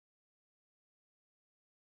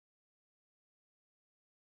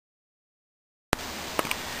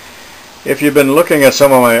If you've been looking at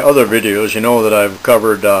some of my other videos, you know that I've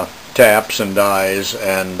covered taps and dies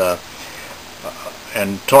and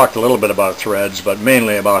talked a little bit about threads, but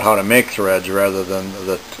mainly about how to make threads rather than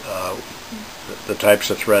the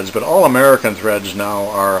types of threads. But all American threads now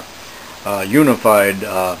are unified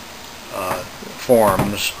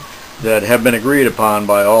forms that have been agreed upon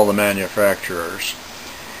by all the manufacturers,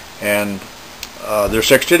 and they're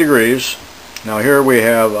 60 degrees. Now here we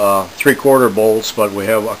have 3/4 bolts, but we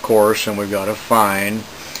have a coarse and we've got a fine,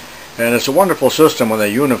 and it's a wonderful system when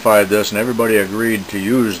they unified this and everybody agreed to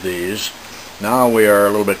use these. Now we are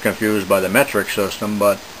a little bit confused by the metric system,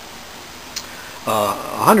 but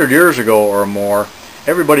 100 years ago or more,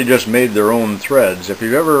 everybody just made their own threads. If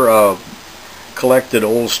you've ever collected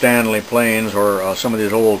old Stanley planes or some of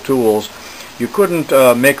these old tools, you couldn't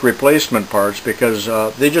make replacement parts because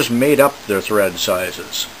they just made up their thread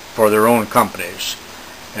sizes for their own companies.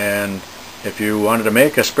 And if you wanted to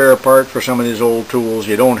make a spare part for some of these old tools,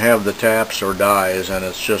 you don't have the taps or dies, and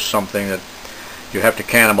it's just something that you have to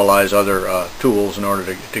cannibalize other tools in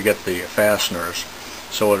order to get the fasteners.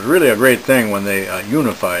 So it's really a great thing when they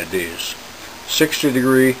unified these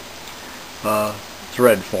 60-degree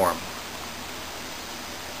thread form.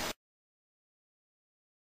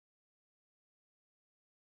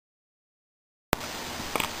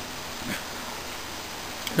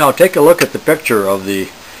 Now take a look at the picture of the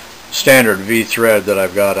standard V thread that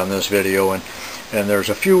I've got on this video, and there's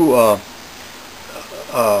a few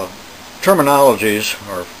terminologies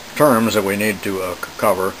or terms that we need to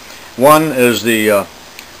cover. One is the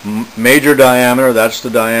major diameter. That's the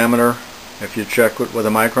diameter if you check with a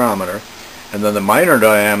micrometer, and then the minor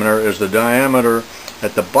diameter is the diameter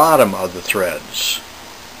at the bottom of the threads.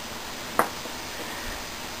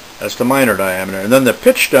 That's the minor diameter. And then the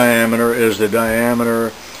pitch diameter is the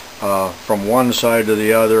diameter from one side to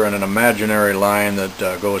the other in an imaginary line that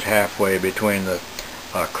goes halfway between the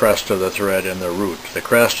crest of the thread and the root. The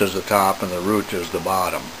crest is the top and the root is the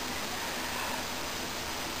bottom.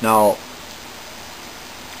 Now,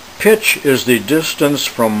 pitch is the distance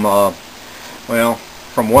from,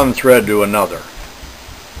 from one thread to another.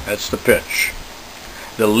 That's the pitch.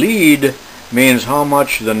 The lead means how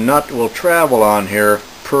much the nut will travel on here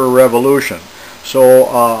per revolution. So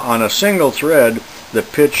on a single thread, the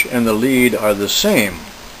pitch and the lead are the same.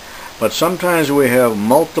 But sometimes we have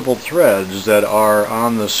multiple threads that are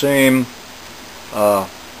on the same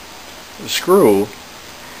screw,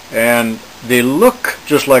 and they look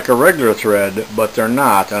just like a regular thread, but they're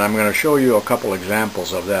not, and I'm going to show you a couple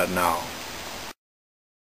examples of that now.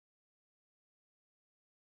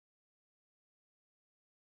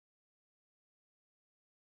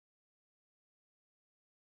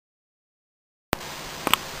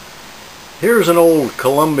 Here's an old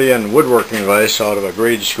Colombian woodworking vise out of a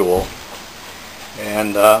grade school,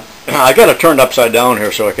 and I got it turned upside down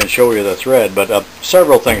here so I can show you the thread, but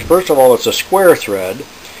several things. First of all, it's a square thread,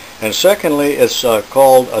 and secondly, it's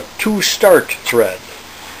called a two-start thread.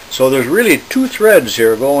 So there's really two threads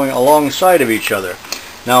here going alongside of each other.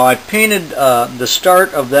 Now I painted the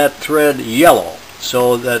start of that thread yellow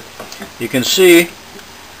so that you can see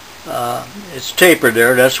it's tapered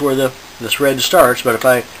there. That's where the thread starts, but if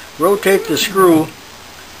I rotate the screw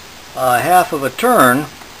half of a turn,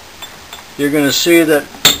 you're going to see that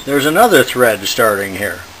there's another thread starting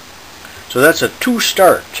here. So that's a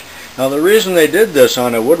two-start. Now the reason they did this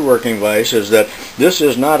on a woodworking vise is that this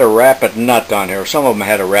is not a rapid nut on here. Some of them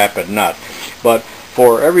had a rapid nut, but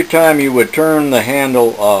for every time you would turn the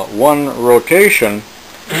handle one rotation,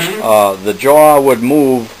 the jaw would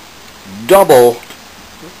move double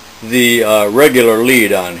the regular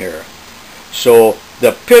lead on here. So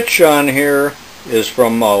the pitch on here is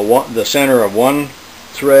from the center of one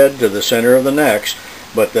thread to the center of the next,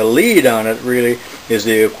 but the lead on it really is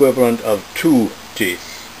the equivalent of two teeth.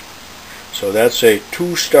 So that's a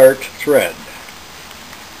two-start thread.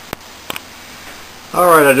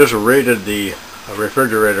 Alright, I just raided the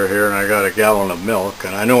refrigerator here and I got a gallon of milk,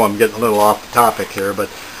 and I know I'm getting a little off the topic here, but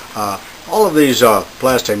all of these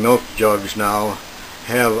plastic milk jugs now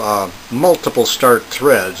have multiple start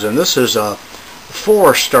threads, and this is a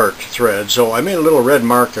 4-start thread. So I made a little red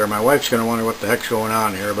mark there. My wife's going to wonder what the heck's going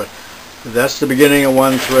on here, but that's the beginning of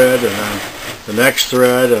one thread, and then the next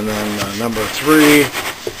thread, and then number 3,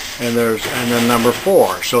 and then number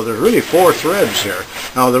 4. So there's really 4 threads here.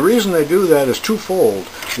 Now the reason they do that is twofold.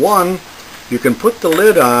 One, you can put the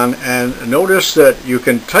lid on, and notice that you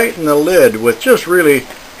can tighten the lid with just really,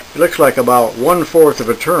 it looks like about 1/4 of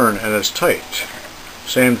a turn, and it's tight.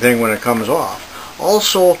 Same thing when it comes off.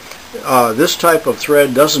 Also, this type of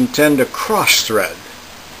thread doesn't tend to cross thread.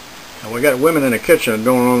 And we got women in the kitchen that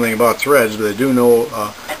don't know anything about threads, but they do know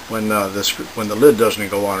when the lid doesn't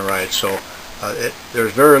go on right. So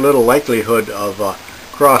there's very little likelihood of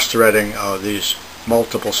cross-threading these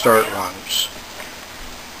multiple start ones.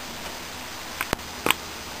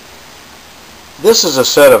 This is a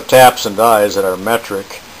set of taps and dies that are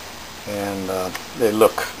metric, and they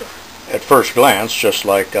look at first glance just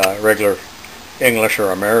like regular English or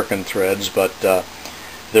American threads, but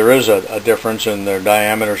there is a difference in their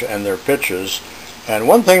diameters and their pitches. And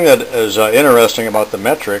one thing that is interesting about the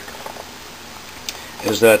metric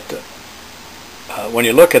is that when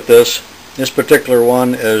you look at this particular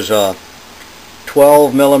one is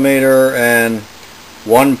 12 millimeter and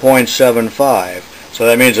 1.75. So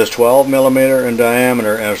that means it's 12 millimeter in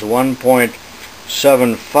diameter and it's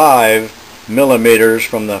 1.75 millimeters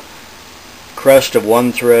from the crest of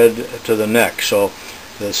one thread to the next. So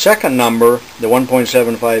the second number, the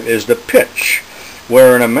 1.75, is the pitch,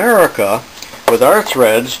 where in America, with our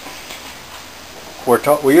threads,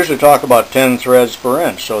 we usually talk about 10 threads per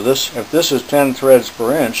inch. So if this is 10 threads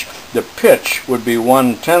per inch, the pitch would be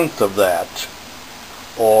 1/10 of that,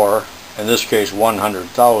 or in this case 100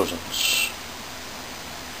 thousandths.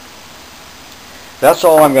 That's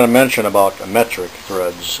all I'm going to mention about metric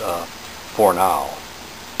threads for now.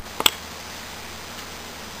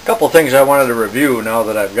 A couple of things I wanted to review now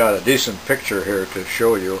that I've got a decent picture here to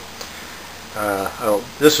show you.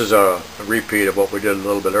 This is a repeat of what we did a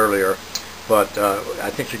little bit earlier, but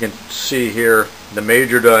I think you can see here the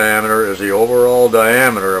major diameter is the overall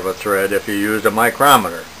diameter of a thread if you used a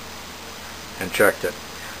micrometer and checked it.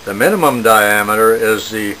 The minimum diameter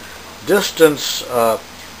is the distance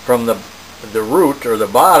from the root or the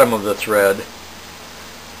bottom of the thread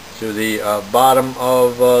to the bottom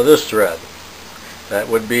of this thread. That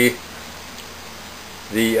would be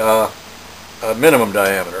the minimum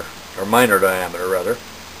diameter, or minor diameter rather.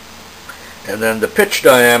 And then the pitch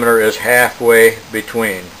diameter is halfway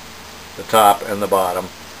between the top and the bottom.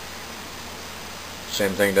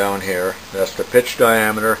 Same thing down here. That's the pitch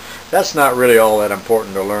diameter. That's not really all that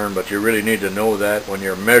important to learn, but you really need to know that when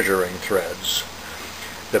you're measuring threads.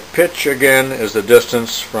 The pitch, again, is the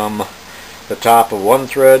distance from the top of one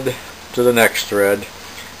thread to the next thread.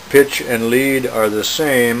 Pitch and lead are the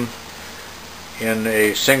same in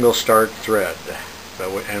a single start thread.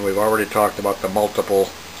 And we've already talked about the multiple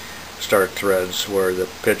start threads where the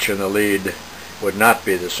pitch and the lead would not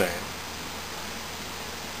be the same.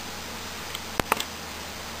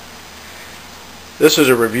 This is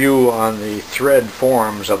a review on the thread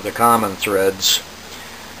forms of the common threads.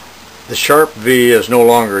 The sharp V is no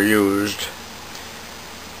longer used.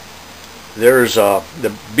 There's the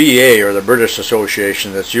BA, or the British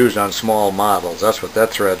Association, that's used on small models. That's what that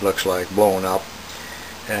thread looks like, blown up.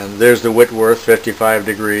 And there's the Whitworth 55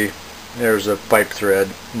 degree. There's the pipe thread,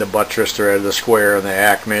 the buttress thread, the square, and the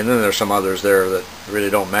Acme, and then there's some others there that really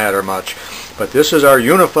don't matter much. But this is our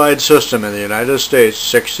unified system in the United States,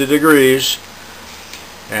 60 degrees.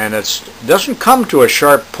 And it doesn't come to a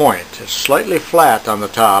sharp point. It's slightly flat on the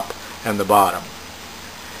top and the bottom.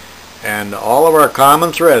 And all of our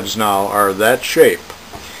common threads now are that shape.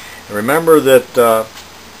 And remember that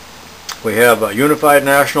we have a Unified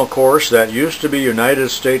National Course that used to be United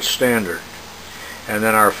States Standard. And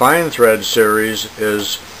then our Fine Thread series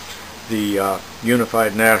is the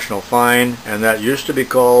Unified National Fine, and that used to be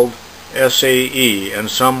called SAE, and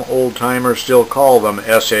some old-timers still call them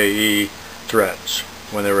SAE threads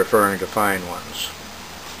when they're referring to fine ones.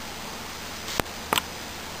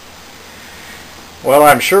 Well,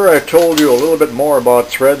 I'm sure I told you a little bit more about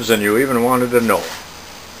threads than you even wanted to know.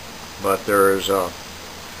 But there's an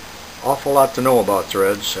awful lot to know about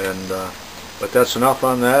threads, but that's enough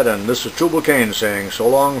on that, and this is Tubalcain saying so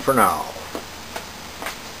long for now.